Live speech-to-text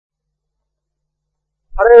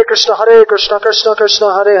Krishna, Krishna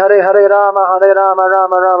Krishna, Hare Hare, Hare Rama,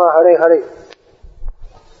 Rama Rama, Hare Hare.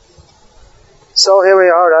 So here we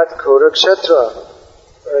are at Kuruksetra,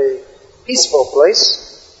 very peaceful place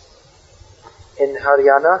in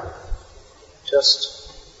Haryana,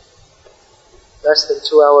 just less than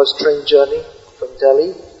 2 hours train journey from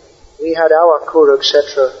Delhi. We had our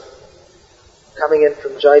Kuruksetra coming in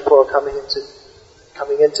from Jaipur, coming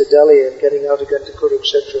into Delhi and getting out again to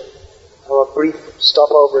Kuruksetra. Our brief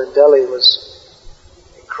stopover in Delhi was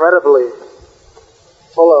incredibly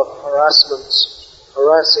full of harassments,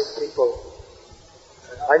 harassing people.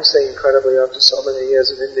 I'm saying incredibly after so many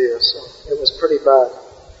years in India, so it was pretty bad.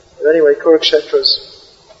 But anyway, Kuruksetra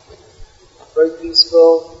is very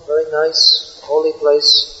peaceful, very nice, holy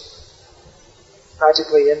place.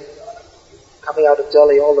 Practically coming out of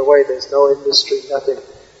Delhi all the way, there's no industry, nothing.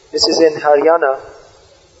 This is in Haryana,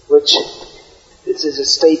 this is a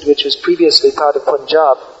state which was previously part of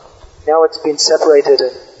Punjab. Now it's been separated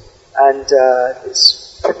and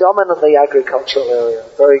it's predominantly agricultural area,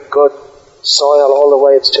 very good soil all the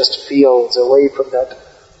way, it's just fields, away from that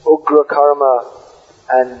ugra karma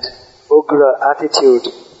and ugra attitude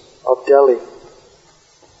of Delhi.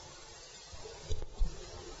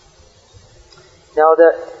 Now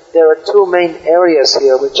there are two main areas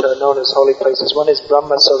here which are known as holy places. One is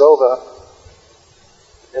Brahma Sarovar.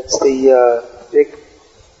 It's the big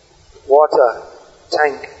water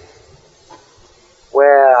tank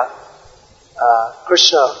where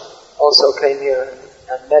Krishna also came here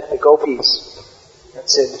and met the gopis.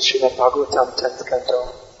 That's in Srimad Bhagavatam, 10th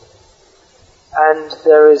canto. And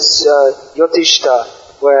there is Yotishta,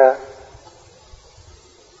 where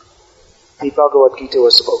the Bhagavad Gita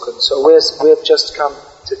was spoken. So we've just come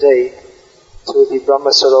today to the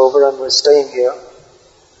Brahma Sarovar and we're staying here.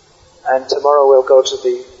 And tomorrow we'll go to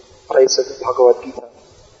the place of the Bhagavad Gita.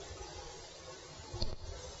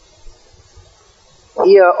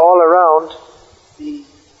 Here, all around the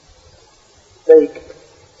lake,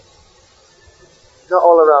 not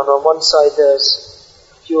all around, on one side there's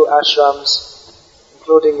a few ashrams,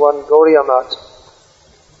 including one Gauriya Math,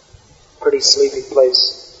 pretty sleepy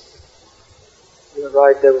place. We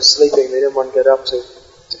arrived, they were sleeping, they didn't want to get up to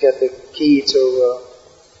get the key to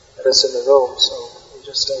let us in the room, so we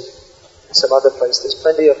just stayed in some other place. There's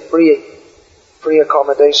plenty of free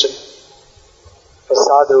accommodation for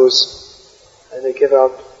sadhus, and they give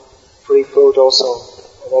out free food also,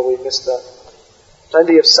 although we missed that.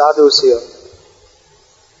 Plenty of sadhus here.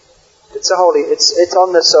 It's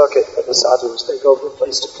on the circuit for the sadhus. They go from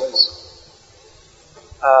place to place.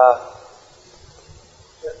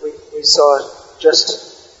 We saw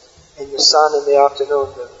just in the sun in the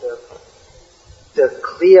afternoon the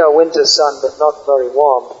clear winter sun, but not very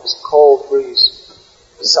warm. It was a cold breeze.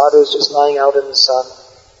 The sadhus just lying out in the sun.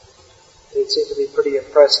 They seemed to be pretty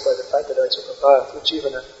impressed by the fact that I took a bath, which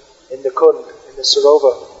even in the Kund, in the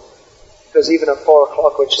Sarovar, because even at 4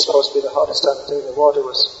 o'clock, which is supposed to be the hottest time of day, the water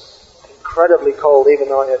was incredibly cold, even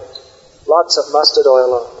though I had lots of mustard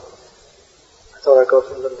oil on. I thought I'd go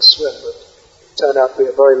for a little swim, but it turned out to be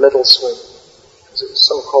a very little swim, because it was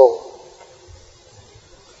so cold.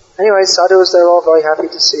 Anyway, sadhus, they're all very happy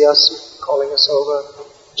to see us, calling us over.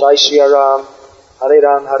 Jai Shri Ram,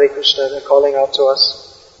 Hare Krishna, they're calling out to us.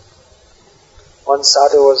 One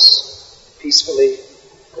sadhu was peacefully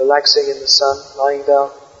relaxing in the sun, lying down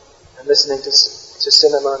and listening to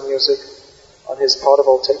cinema music on his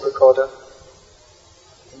portable tape recorder,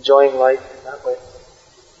 enjoying life in that way.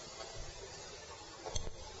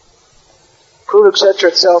 Kuruksetra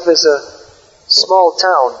itself is a small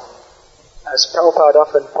town, as Prabhupada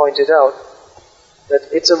often pointed out, that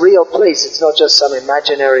it's a real place, it's not just some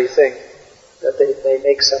imaginary thing, that they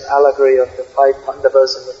make some allegory of the 5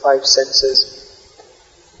 Pandavas and the 5 senses.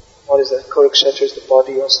 What is that? Kuruksetra is the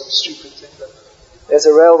body or some stupid thing. But there's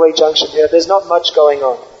a railway junction here. There's not much going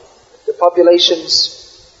on. The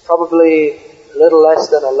population's probably a little less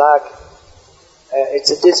than 1 lakh.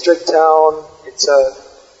 It's a district town. It's a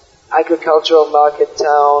agricultural market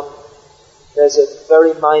town. There's a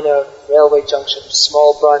very minor railway junction,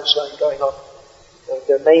 small branch line going on.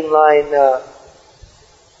 The main line,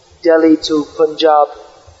 Delhi to Punjab,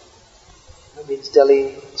 that means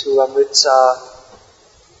Delhi to Amritsar,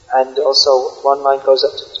 and also one line goes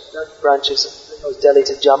up to that branches, goes Delhi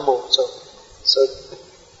to Jammu. So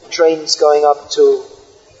trains going up to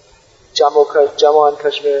Jammu and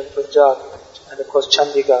Kashmir and Punjab, and of course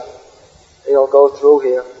Chandigarh, they all go through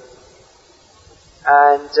here.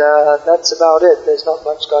 And that's about it. There's not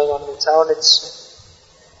much going on in the town. It's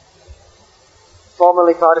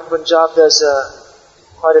formerly part of Punjab. There's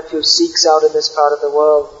quite a few Sikhs out in this part of the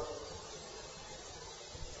world.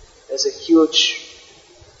 There's a huge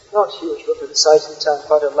not huge, but for the size of the town,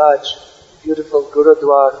 quite a large, beautiful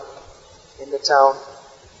Gurudwara in the town.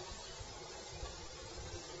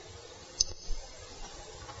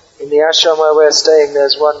 In the ashram where we're staying,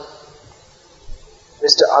 there's one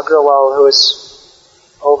Mr. Agrawal who is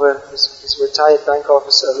he's a retired bank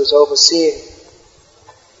officer who's overseeing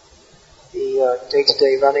the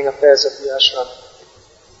day-to-day running affairs of the ashram.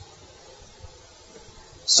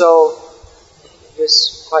 So,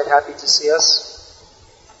 he's quite happy to see us.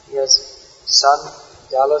 He has a son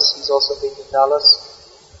in Dallas. He's also been to Dallas.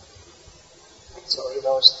 So he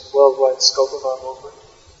knows the worldwide scope of our movement.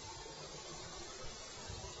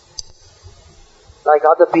 Like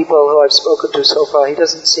other people who I've spoken to so far, he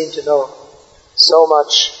doesn't seem to know so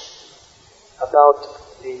much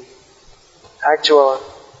about the actual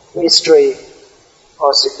history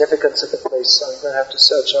or significance of the place, so I'm going to have to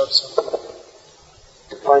search out some people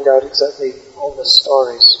to find out exactly all the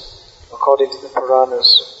stories according to the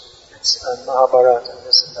Puranas and Mahabharata and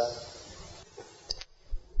this and that.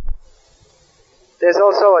 There's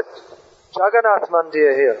also a Jagannath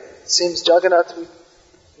Mandir here. It seems Jagannath, we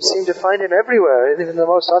seem to find him everywhere, even in the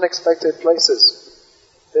most unexpected places.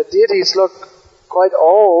 The deities look quite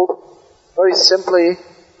old, very simply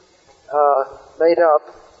made up.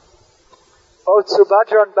 Both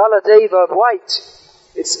Subhadra and Baladeva are white.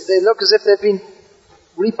 They look as if they've been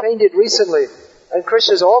repainted recently. And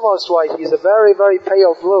Krishna's almost white. He's a very, very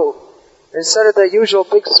pale blue. Instead of their usual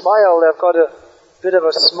big smile, they've got a bit of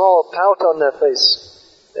a small pout on their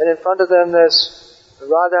face. Then in front of them there's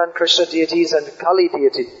Radha and Krishna deities and Kali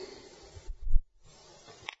deity.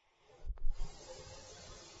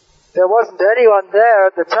 There wasn't anyone there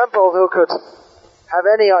at the temple who could have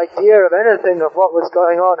any idea of anything of what was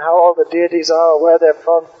going on, how all the deities are, where they're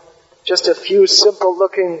from. Just a few simple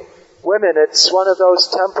looking women. It's one of those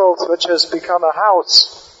temples which has become a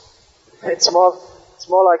house. It's more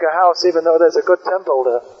like a house, even though there's a good temple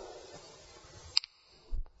there.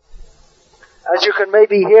 As you can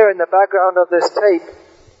maybe hear in the background of this tape,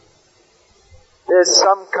 there's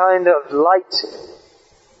some kind of light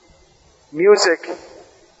music.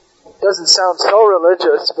 It doesn't sound so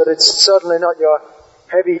religious, but it's certainly not your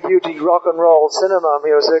heavy-duty rock and roll cinema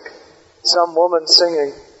music. Some woman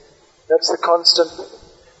singing. That's the constant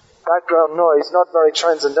background noise, not very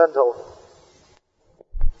transcendental.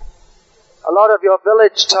 A lot of your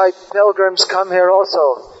village-type pilgrims come here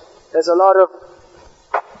also. There's a lot of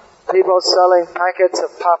people selling packets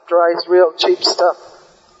of puffed rice, real cheap stuff,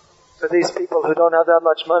 for these people who don't have that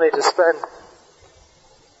much money to spend.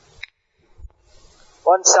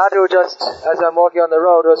 One sadhu, just as I'm walking on the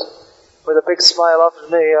road, was with a big smile offered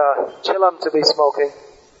me chillam to be smoking.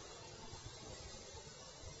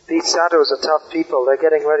 These sadhus are tough people. They're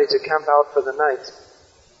getting ready to camp out for the night.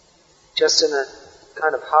 Just in a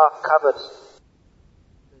kind of half-covered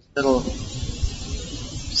little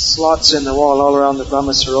slots in the wall all around the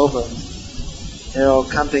Brahma Sarovar. They're all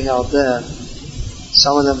camping out there.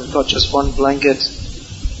 Some of them have got just one blanket.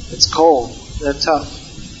 It's cold. They're tough.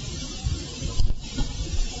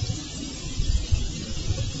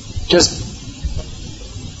 Just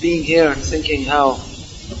being here and thinking how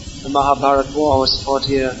the Mahabharata war was fought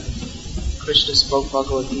here, Krishna spoke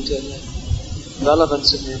Bhagavad Gita, and the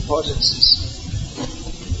relevance and the importance is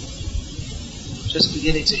just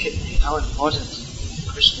beginning to hit me, how important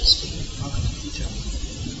Krishna speaking Bhagavad Gita.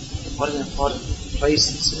 What an important place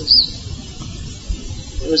this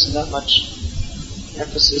is. There isn't that much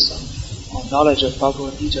emphasis on knowledge of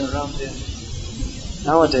Bhagavad Gita around here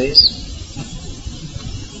nowadays.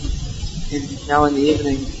 Now in the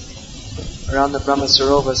evening, around the Brahma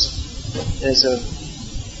Sarovas, there's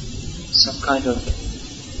some kind of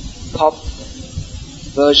pop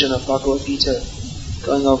version of Bhagavad Gita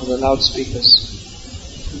going over the loudspeakers.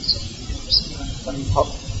 Some kind of funny pop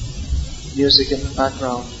music in the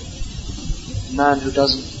background. A man who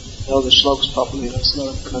doesn't know the shlokas properly, there's a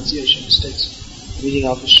lot of pronunciation mistakes, reading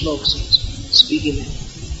out the shlokas and speaking in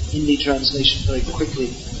Hindi translation very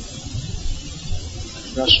quickly.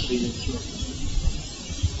 Rush reading through.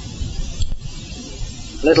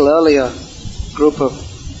 A little earlier, a group of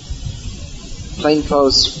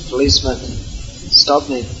plainclothes policemen stopped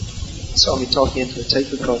me, saw me talking into a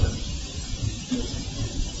tape recorder.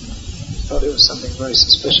 Thought it was something very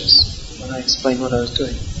suspicious when I explained what I was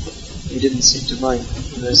doing. He didn't seem to mind.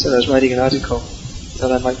 And they said I was writing an article.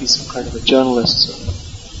 Thought I might be some kind of a journalist, so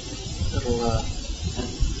a little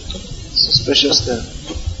suspicious there.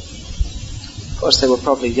 Of course, they were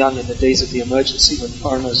probably young in the days of the emergency when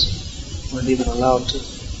foreigners weren't even allowed to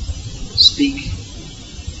speak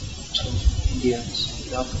to Indians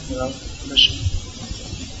without permission.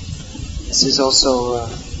 This is also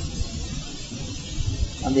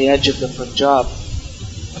on the edge of the Punjab.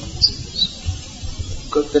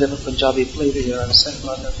 Good bit of a Punjabi flavour here. I've said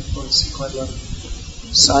about that before. I see quite a lot of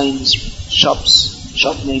signs, shop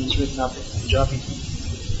names written up in Punjabi.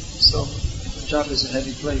 So Punjab is a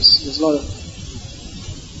heavy place. There's a lot of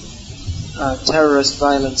terrorist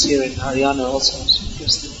violence here in Haryana also. So I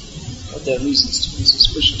guess they've got their reasons to be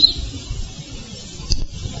suspicious.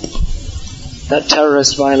 That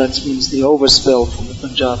terrorist violence means the overspill from the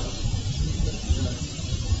Punjab.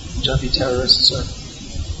 Punjabi terrorists are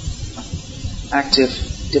active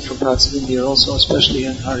in different parts of India also, especially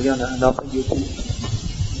in Haryana and up in UP.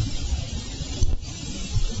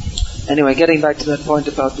 Anyway, getting back to that point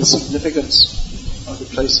about the significance of the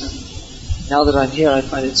place. Now that I'm here, I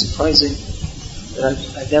find it surprising that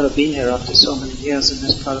I've never been here after so many years in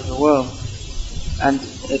this part of the world. And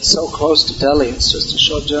it's so close to Delhi, it's just a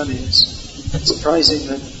short journey. It's surprising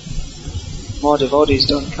that more devotees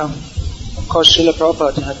don't come. Of course, Srila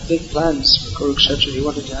Prabhupada had big plans for Kuruksetra. He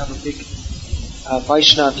wanted to have a big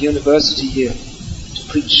Vaishnava university here to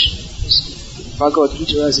preach Bhagavad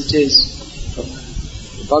Gita as it is, from the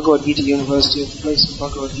Bhagavad Gita University of the place of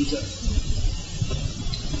Bhagavad Gita.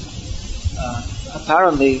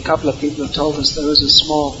 Apparently, a couple of people have told us there is a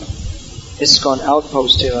small ISKCON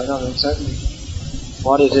outpost here. I don't know exactly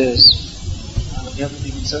what it is. We haven't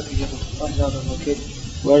been exactly able to find out or locate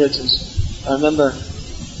where it is. I remember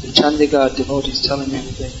the Chandigarh devotees telling me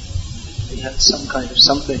that they had some kind of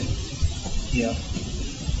something here.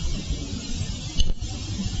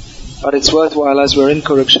 But it's worthwhile, as we're in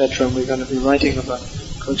Kuruksetra, and we're going to be writing about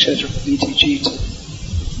Kuruksetra for BTG,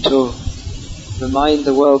 to remind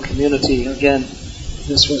the world community again,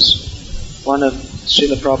 this was one of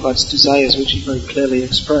Srila Prabhupada's desires, which he very clearly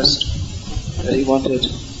expressed, that he wanted a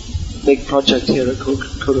big project here at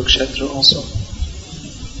Kuruksetra also.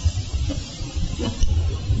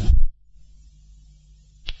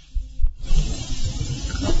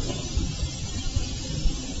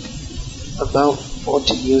 About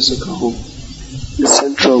 40 years ago, the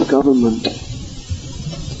central government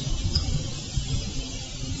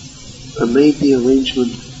made the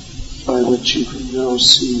arrangement by which you can now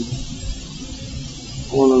see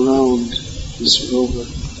all around this rover,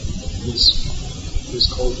 is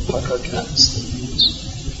called Paka Cats.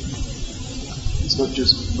 It's not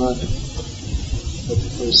just mud, but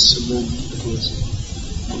there's cement, there's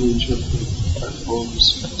arrangement with platforms,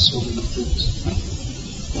 so many things.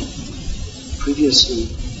 Previously,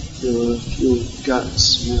 there were a few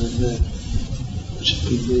ghats here and there which had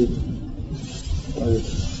been made by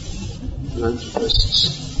philanthropists.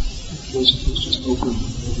 Most of it was just open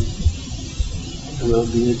around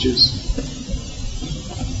the edges.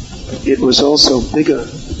 It was also bigger.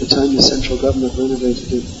 At the time the central government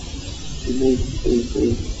renovated it, they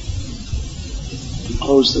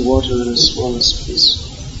enclosed the water in a smaller space.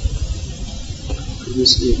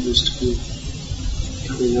 Previously it used to be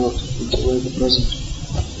coming out into where the present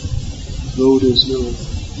road is now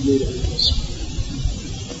made angles.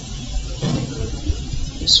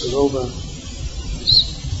 The Sarova is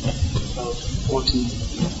about 14,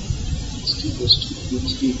 its deepest 2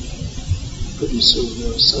 feet deep. Pretty soon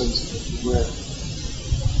there are signs of it everywhere.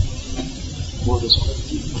 The water is quite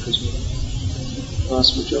deep because the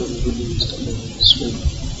vast majority of Indians don't know how to swim,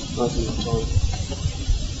 nothing at all.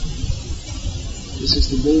 This is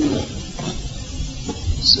the main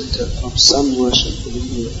center of sun worship in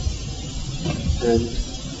India, and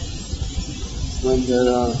when there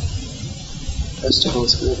are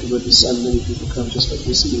festivals connected with the sun, many people come. Just like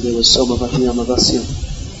recently there was Somavati Amavasya,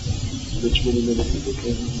 in which many people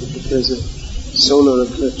came. If there's a solar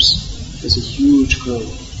eclipse, there's a huge crowd.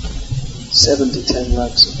 7 to 10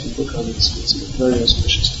 lakhs of people come. It's very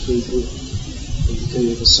auspicious to be here on the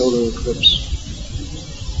day of a solar eclipse.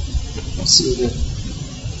 You see that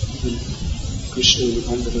Krishna and the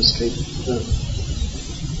Pandavas came to that.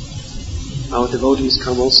 Our devotees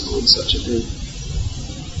come also on such a day.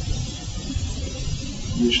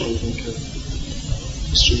 Usually they can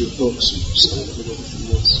distribute books and recite and everything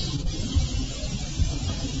else.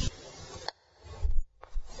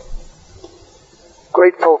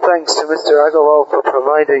 Grateful thanks to Mr. Agarwal for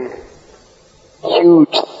providing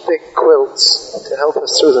huge, thick quilts to help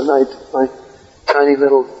us through the night. My tiny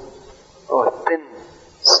little, thin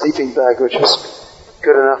sleeping bag, which was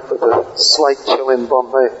good enough for the slight chill in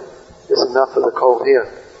Bombay, is enough for the cold here.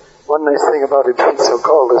 One nice thing about it being so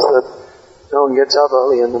cold is that no one gets up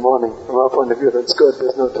early in the morning. From our point of view, that's good.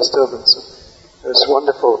 There's no disturbance. It's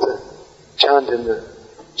wonderful to chant in the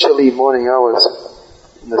chilly morning hours,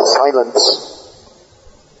 in the silence.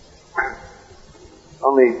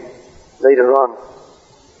 Only later on,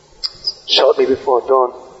 shortly before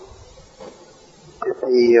dawn,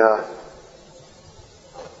 the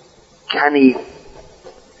canny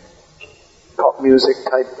pop music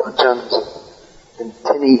type bhajans and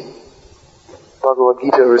tinny Bhagavad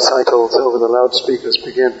Gita recitals over the loudspeakers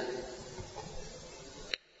begin.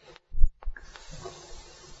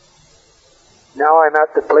 Now I'm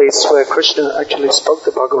at the place where Krishna actually spoke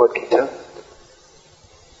the Bhagavad Gita.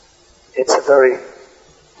 It's a very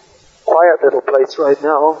quiet little place right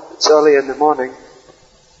now. It's early in the morning.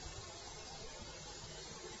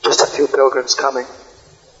 Just a few pilgrims coming.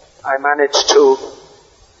 I managed to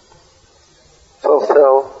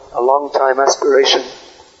fulfill a long-time aspiration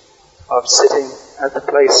of sitting at the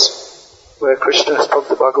place where Krishna spoke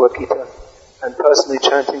the Bhagavad Gita and personally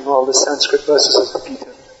chanting all the Sanskrit verses of the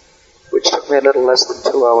Gita, which took me a little less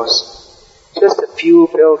than 2 hours. Just a few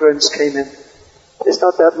pilgrims came in. There's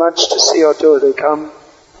not that much to see or do. They come,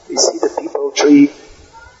 they see the peepal tree,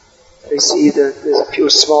 they see there's a few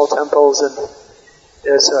small temples, and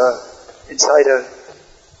there's inside a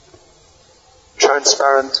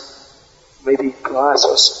transparent, maybe glass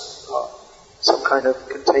or some kind of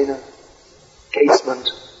container, casement,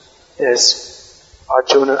 there's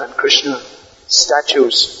Arjuna and Krishna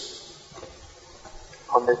statues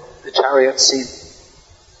on the chariot scene.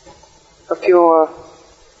 A few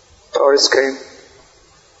tourists came.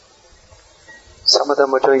 Some of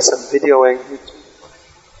them were doing some videoing.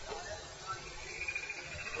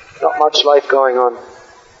 Not much life going on.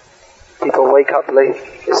 People wake up late.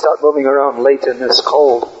 They start moving around late in this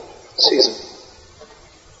cold season.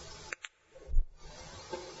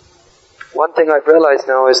 One thing I've realized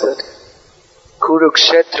now is that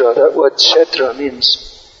Kuruksetra, that word Kshetra means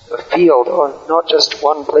a field, or not just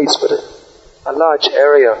one place, but a large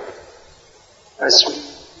area. As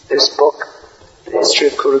this book, The History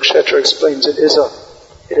of Kuruksetra, explains, it is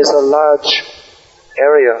a large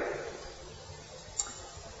area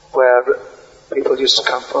where people used to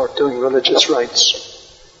come for doing religious rites.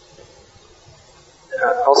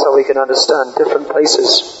 Also, we can understand different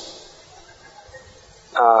places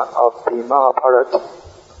of the Mahabharata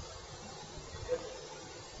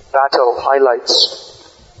battle highlights.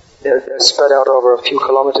 They're spread out over a few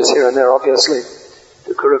kilometers here and there. Obviously,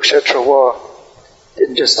 the Kuruksetra war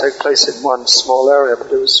didn't just take place in one small area,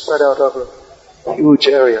 but it was spread out over a huge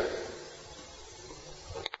area.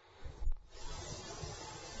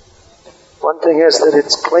 One thing is that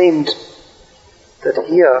it's claimed that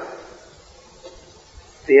here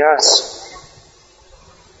Vyasa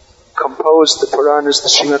composed the Puranas, the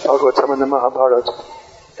Srimad Bhagavatam and the Mahabharata.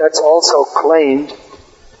 That's also claimed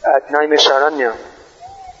at Naimisharanya.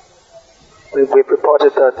 We've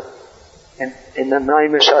reported that in the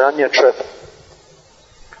Naimisharanya trip,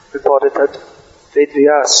 reported that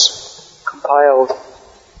Vyasa compiled,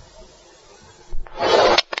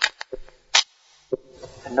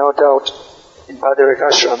 and no doubt in Bhadrik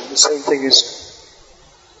Ashram the same thing is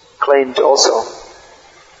claimed also.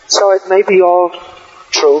 So it may be all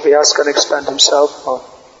true, Vyasa can expand himself,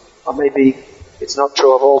 or maybe it's not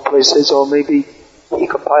true of all places, or maybe he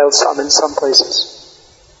compiled some in some places.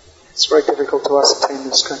 It's very difficult to ascertain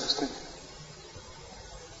this kind of thing.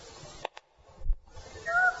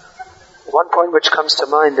 One point which comes to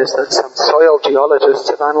mind is that some soil geologists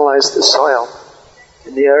have analyzed the soil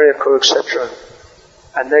in the area of Kuruksetra,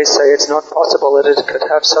 and they say it's not possible that it could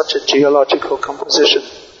have such a geological composition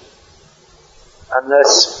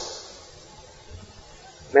unless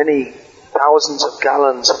many thousands of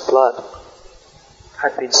gallons of blood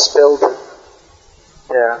had been spilled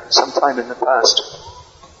there sometime in the past.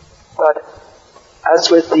 But as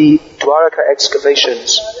with the Dwaraka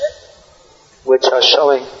excavations, which are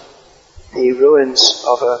showing the ruins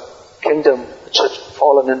of a kingdom which had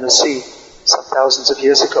fallen in the sea some thousands of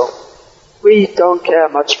years ago, we don't care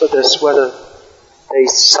much for this, whether they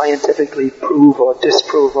scientifically prove or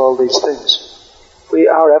disprove all these things.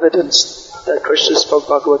 Our evidence that Krishna spoke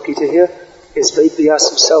Bhagavad Gita here is Vyasa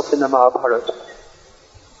himself in the Mahabharata.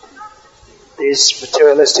 These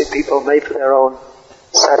materialistic people may, for their own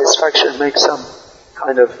satisfaction, make some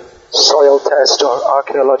kind of soil test or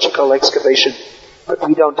archaeological excavation, but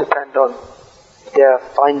we don't depend on their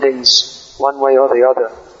findings one way or the other.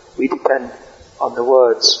 We depend on the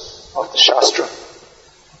words of the Shastra.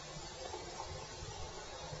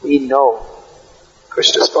 We know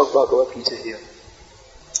Krishna spoke Bhagavad Gita here.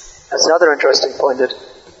 That's another interesting point, that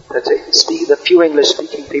the few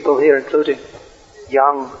English-speaking people here, including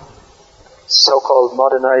young, so-called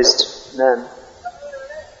modernized men,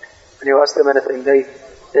 when you ask them anything,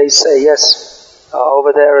 they say, yes,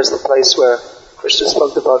 over there is the place where Krishna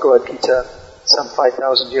spoke the Bhagavad Gita some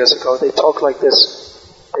 5,000 years ago. They talk like this.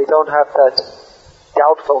 They don't have that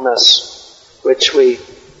doubtfulness which we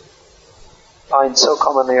find so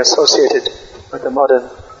commonly associated with the modern,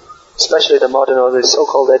 especially the modern or the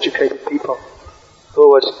so-called educated people, who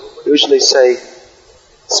would usually say,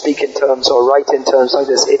 speak in terms or write in terms like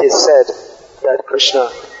this. It is said that Krishna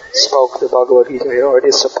spoke the Bhagavad Gita here, or it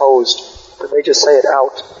is supposed, but they just say it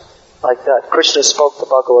out like that. Krishna spoke the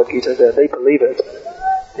Bhagavad Gita there. They believe it.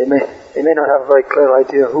 They may not have a very clear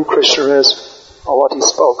idea who Krishna is or what he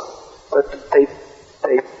spoke, but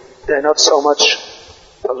they're not so much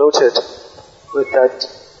polluted with that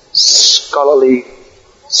scholarly,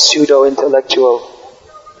 pseudo-intellectual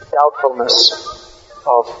doubtfulness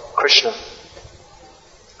of Krishna.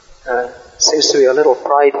 Seems to be a little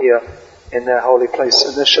pride here in their holy place,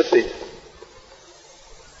 and there should be.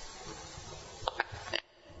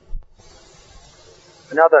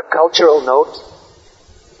 Another cultural note,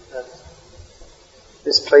 that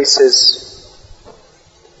this place is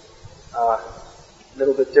a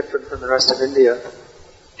little bit different from the rest of India,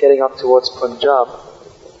 getting up towards Punjab,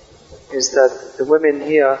 is that the women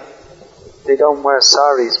here, they don't wear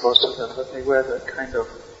saris, most of them, but they wear the kind of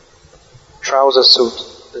trouser suit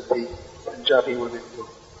that the Punjabi women do.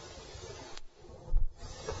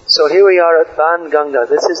 So here we are at Ban Ganga.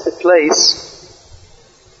 This is the place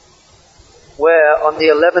where on the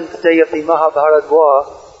 11th day of the Mahabharata war,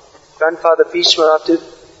 Grandfather Bhishma, after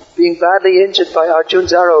being badly injured by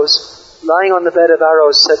Arjun's arrows, lying on the bed of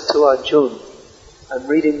arrows, said to Arjun, I'm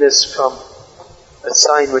reading this from a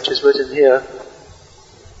sign which is written here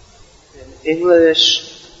in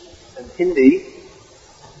English and Hindi.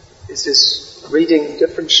 This is reading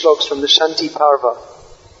different shloks from the Shanti Parva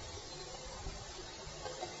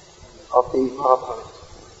of the Mahabharata.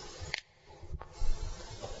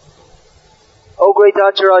 O great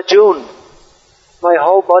Archer Arjun, my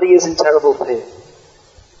whole body is in terrible pain.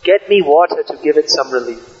 Get me water to give it some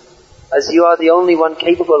relief, as you are the only one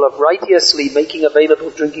capable of righteously making available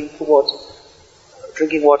drinking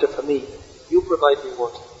water for me. You provide me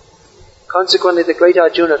water. Consequently, the great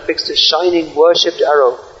Arjuna fixed a shining, worshipped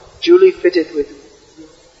arrow, duly fitted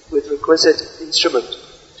with requisite instrument,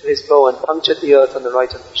 to his bow and punctured the earth on the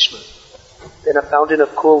right of Bhishma. Then a fountain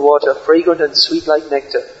of cool water, fragrant and sweet like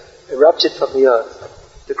nectar, erupted from the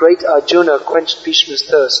earth. The great Arjuna quenched Bhishma's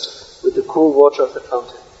thirst with the cool water of the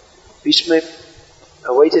fountain. Bhishma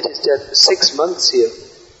awaited his death for 6 months here,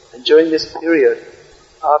 and during this period,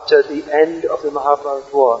 after the end of the Mahabharata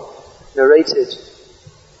war, narrated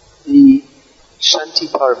the Shanti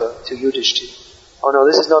Parva to Yudhishthira. Oh no,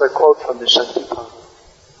 this is not a quote from the Shanti Parva.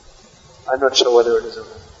 I'm not sure whether it is or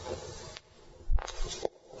not.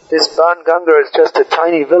 This Ban Ganga is just a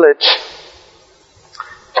tiny village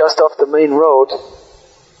just off the main road,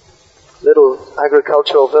 little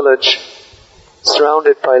agricultural village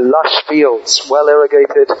surrounded by lush fields, well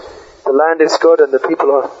irrigated. The land is good and the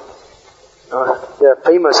people they're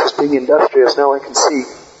famous as being industrious. Now I can see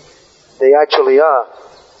they actually are.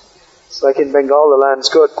 It's like in Bengal the land's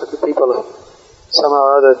good, but the people are somehow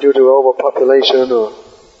or other, due to overpopulation or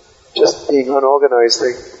just being unorganized,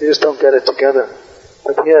 they just don't get it together.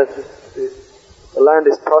 But here the land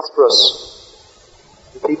is prosperous.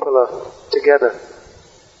 The people are together.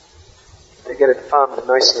 They get it farmed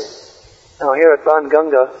nicely. Now here at Ban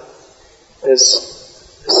Ganga,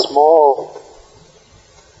 there's a small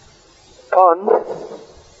pond,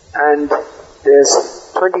 and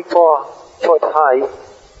there's 24-foot high,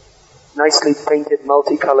 nicely painted,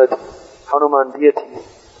 multicolored Hanuman deity.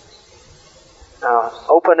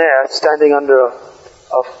 Open air, standing under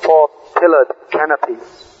a 4-pillared canopy.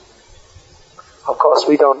 Of course,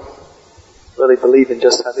 we don't really believe in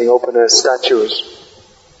just having open air statues.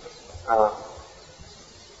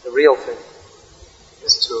 The real thing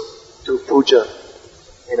is to do puja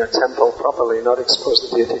in a temple properly, not expose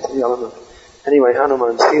the deity to the element. Anyway,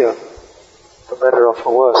 Hanuman's here, for better or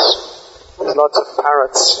for worse. There's lots of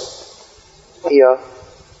parrots here,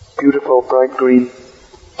 beautiful, bright green,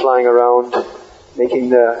 flying around, making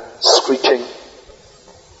their screeching.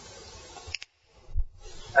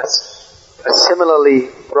 A similarly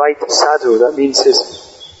bright sadhu, that means his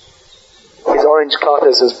orange cloth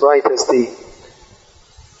is as bright as the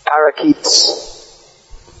parakeets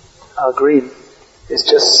are green, is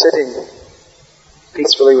just sitting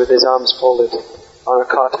peacefully with his arms folded on a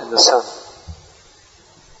cot in the sun.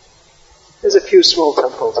 There's a few small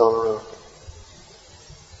temples all around.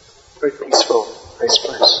 Very peaceful, nice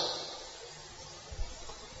place.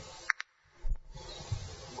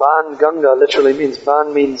 Ban Ganga literally means,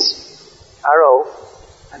 Ban means arrow,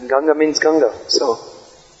 and Ganga means Ganga. So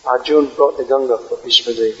Arjun brought the Ganga for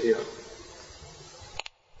Bhishma Dev here.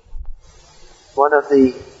 One of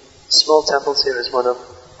the small temples here is one of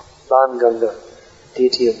Ban Ganga,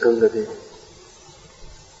 deity of Ganga Devi.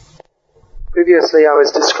 Previously I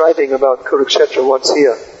was describing about Kuruksetra, what's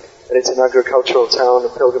here, that it's an agricultural town, a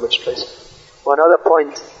pilgrimage place. One other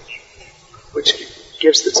point which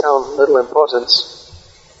gives the town little importance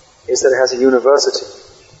is that it has a university,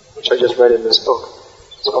 which I just read in this book.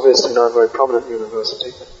 It's obviously not a very prominent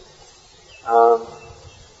university.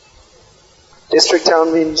 District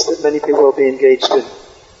town means that many people will be engaged in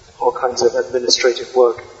all kinds of administrative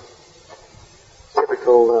work.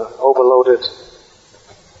 Typical overloaded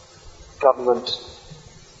government,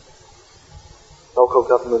 local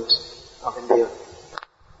government of India.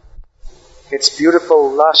 It's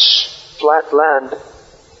beautiful, lush, flat land.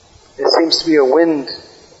 There seems to be a wind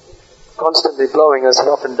constantly blowing, as it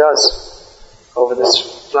often does, over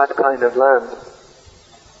this flat kind of land.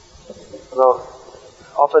 Although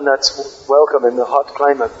often that's welcome in the hot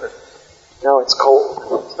climate, but now it's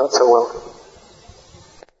cold. It's not so welcome.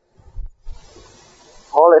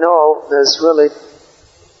 All in all, there's really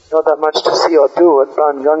not that much to see or do at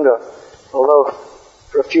Ganga, although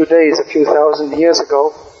for a few days, a few thousand years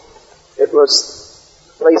ago, it was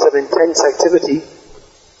a place of intense activity.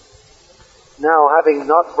 Now, having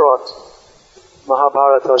not brought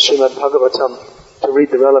Mahabharata or Srimad Bhagavatam to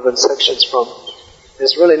read the relevant sections from,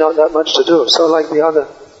 there's really not that much to do. So like the other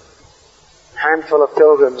handful of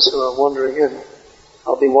pilgrims who are wandering in,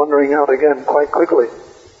 I'll be wandering out again quite quickly.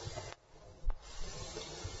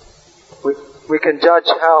 We can judge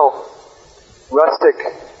how rustic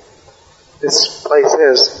this place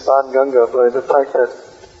is, Ganga, by the fact that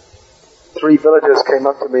 3 villagers came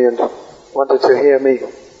up to me and wanted to hear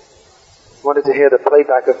the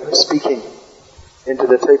playback of me speaking into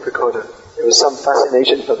the tape recorder. There was some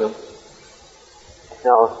fascination for them.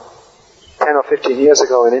 Now, 10 or 15 years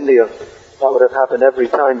ago in India, that would have happened every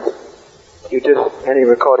time you did any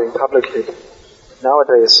recording publicly.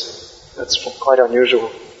 Nowadays, that's quite unusual.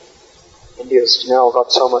 India's now got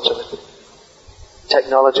so much of it.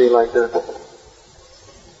 Technology like that.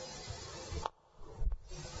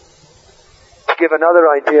 To give another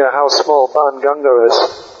idea how small Ganga is,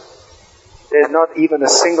 there's not even a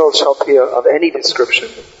single shop here of any description.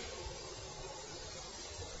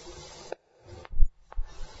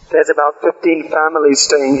 There's about 15 families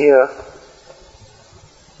staying here,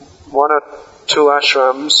 1 or 2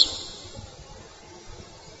 ashrams,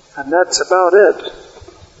 and that's about it.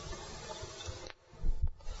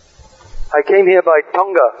 I came here by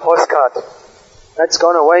Tonga, postcard. That's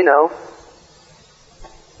gone away now.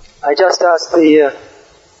 I just asked a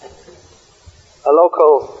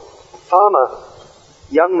local farmer,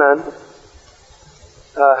 young man,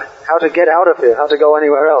 how to get out of here, how to go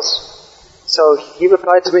anywhere else. So he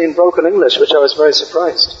replied to me in broken English, which I was very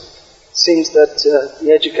surprised. It seems that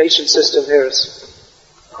the education system here is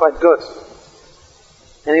quite good.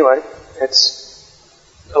 Anyway, it's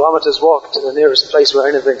kilometers walk to the nearest place where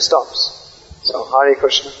anything stops. So, Hare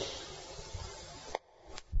Krishna.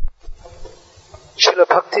 Srila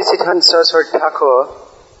Bhakti Siddhanta Saraswati Thakur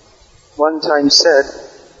one time said,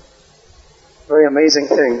 very amazing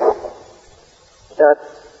thing, that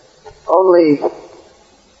only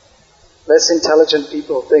less intelligent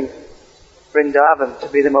people think Vrindavan to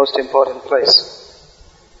be the most important place.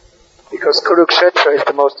 Because Kuruksetra is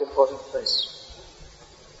the most important place.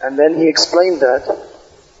 And then he explained that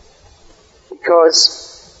because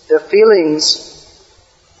the feelings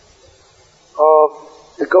of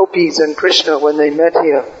the gopis and Krishna when they met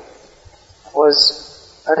here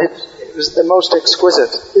was that it was the most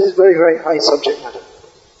exquisite. This is very, very high subject matter.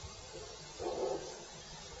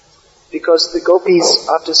 Because the gopis,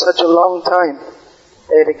 after such a long time,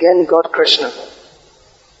 they had again got Krishna.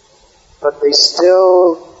 But they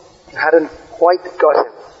still hadn't quite got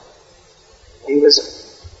him. He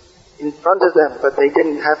was in front of them, but they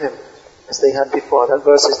didn't have him as they had before. That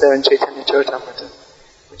verse is there in Chaitanya Charitamrita,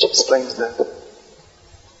 which explains that.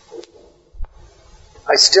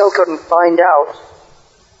 I still couldn't find out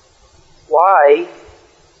why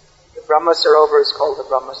the Brahma Sarovar is called the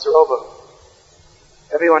Brahma Sarovar.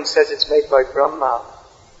 Everyone says it's made by Brahma,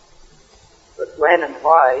 but when and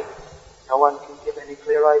why, no one can give any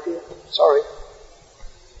clear idea. Sorry.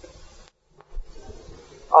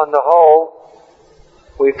 On the whole,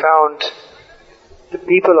 we found the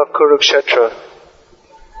people of Kuruksetra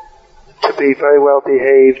to be very well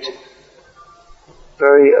behaved,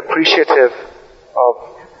 very appreciative of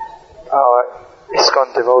our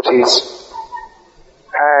ISKCON devotees,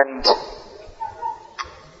 and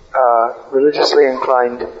religiously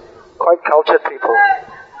inclined, quite cultured people.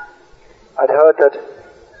 I'd heard that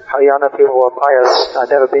Haryana people were pious. I'd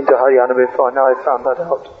never been to Haryana before, now I found that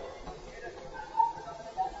out.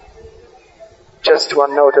 Just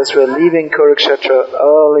one note, as we're leaving Kuruksetra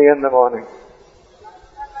early in the morning,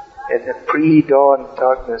 in the pre-dawn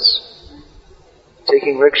darkness,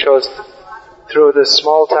 taking rickshaws through this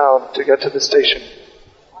small town to get to the station.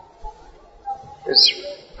 It's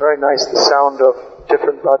very nice, the sound of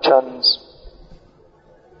different vachans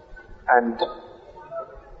and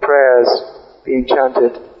prayers being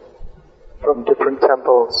chanted from different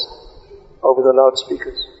temples over the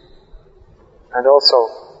loudspeakers, and also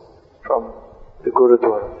from the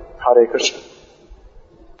Gurudwara. Hare Krishna.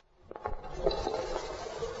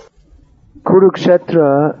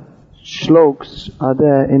 Kuruksetra shloks are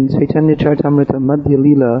there in Chaitanya Charitamrita Madhya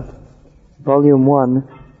Leela, Volume 1,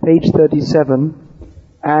 page 37,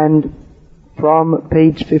 and from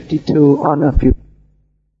page 52 on a few.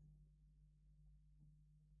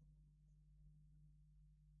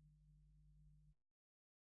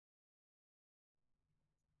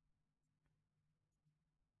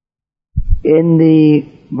 In the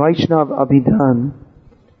Vaishnav Abhidhan,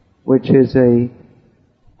 which is a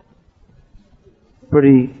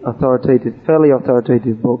pretty authoritative, fairly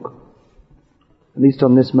authoritative book, at least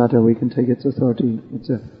on this matter we can take its authority. It's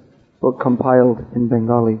a book compiled in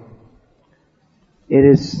Bengali. It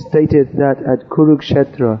is stated that at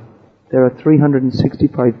Kuruksetra there are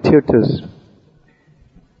 365 tirthas.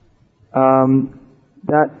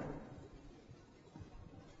 That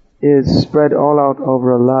is spread all out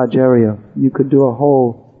over a large area. You could do a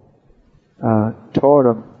whole tour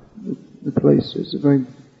of the place. It's a very,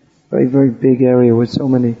 very, very big area with so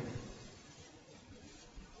many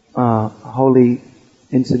holy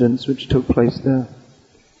incidents which took place there.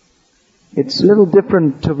 It's a little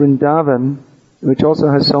different to Vrindavan, which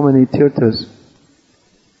also has so many tirthas.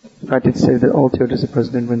 In fact, it's said that all tirthas are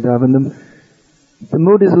present in Vrindavan. The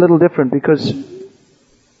mood is a little different because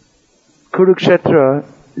Kuruksetra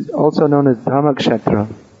is also known as Dharmakshetra.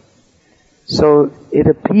 So it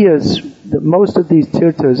appears that most of these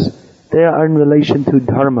tirthas, they are in relation to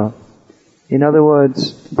dharma. In other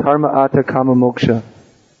words, dharma, artha, kama, moksha,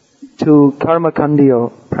 to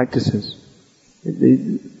karma-kandiya practices,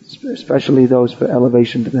 especially those for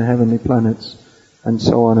elevation to the heavenly planets, and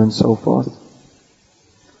so on and so forth.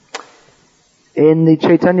 In the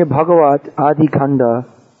Chaitanya Bhagavat Adi Kanda,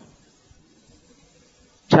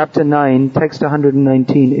 Chapter 9, text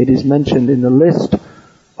 119, it is mentioned in the list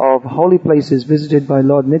of holy places visited by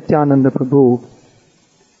Lord Nityananda Prabhu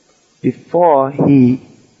before he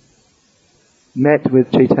met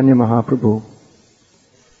with Chaitanya Mahaprabhu.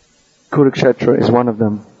 Kuruksetra is one of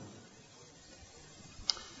them.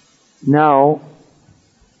 Now,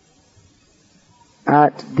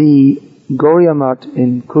 at the Gauriya Math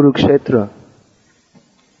in Kuruksetra,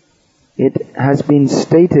 it has been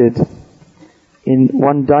stated in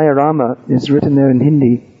one diorama, is written there in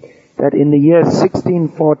Hindi, that in the year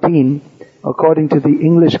 1614, according to the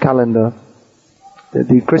English calendar,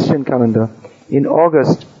 the Christian calendar, in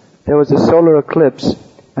August there was a solar eclipse,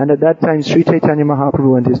 and at that time Sri Chaitanya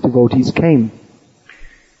Mahaprabhu and his devotees came.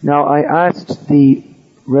 Now I asked the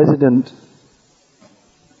resident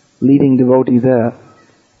leading devotee there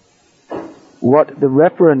what the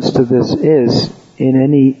reference to this is in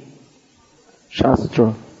any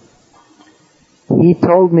shastra. He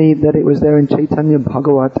told me that it was there in Chaitanya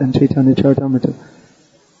Bhagavat and Chaitanya Charitamrita.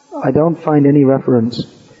 I don't find any reference,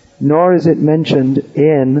 nor is it mentioned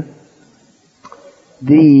in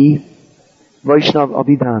the Vaishnav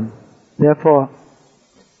Abhidhan. Therefore,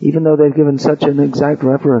 even though they've given such an exact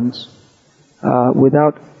reference,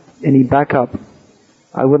 without any backup,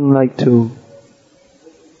 I wouldn't like to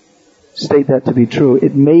state that to be true.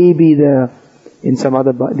 It may be there in some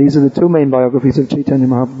other, these are the two main biographies of Chaitanya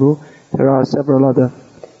Mahaprabhu. There are several other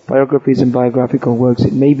biographies and biographical works.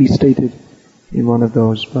 It may be stated in one of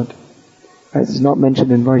those, but as it's not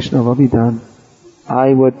mentioned in Vaishnav Abhidhan,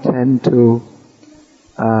 I would tend to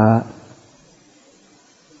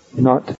not